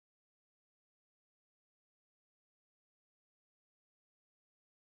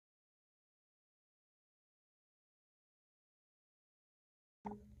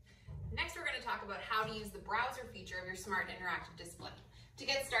to talk about how to use the browser feature of your Smart Interactive Display. To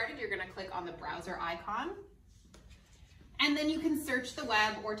get started, you're going to click on the browser icon, and then you can search the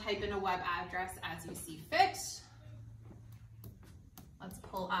web or type in a web address as you see fit. Let's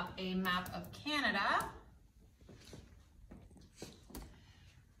pull up a map of Canada.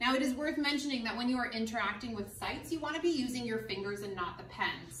 Now, it is worth mentioning that when you are interacting with sites, you want to be using your fingers and not the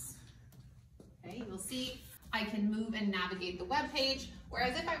pens. Okay, you'll see I can move and navigate the web page,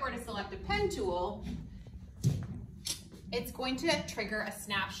 whereas if I were to select a pen tool, it's going to trigger a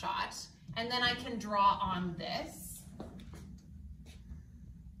snapshot, and then I can draw on this.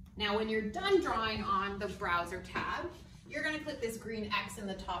 Now, when you're done drawing on the browser tab, you're going to click this green X in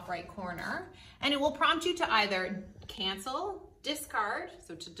the top right corner, and it will prompt you to either cancel, discard,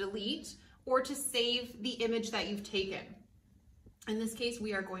 so to delete, or to save the image that you've taken. In this case,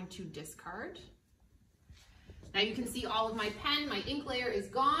 we are going to discard. Now you can see all of my pen, my ink layer is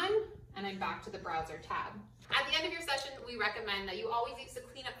gone, and I'm back to the browser tab. At the end of your session, we recommend that you always use the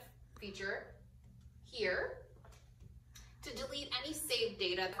cleanup feature here to delete any saved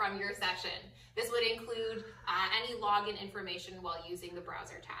data from your session. This would include any login information while using the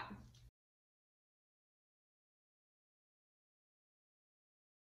browser tab.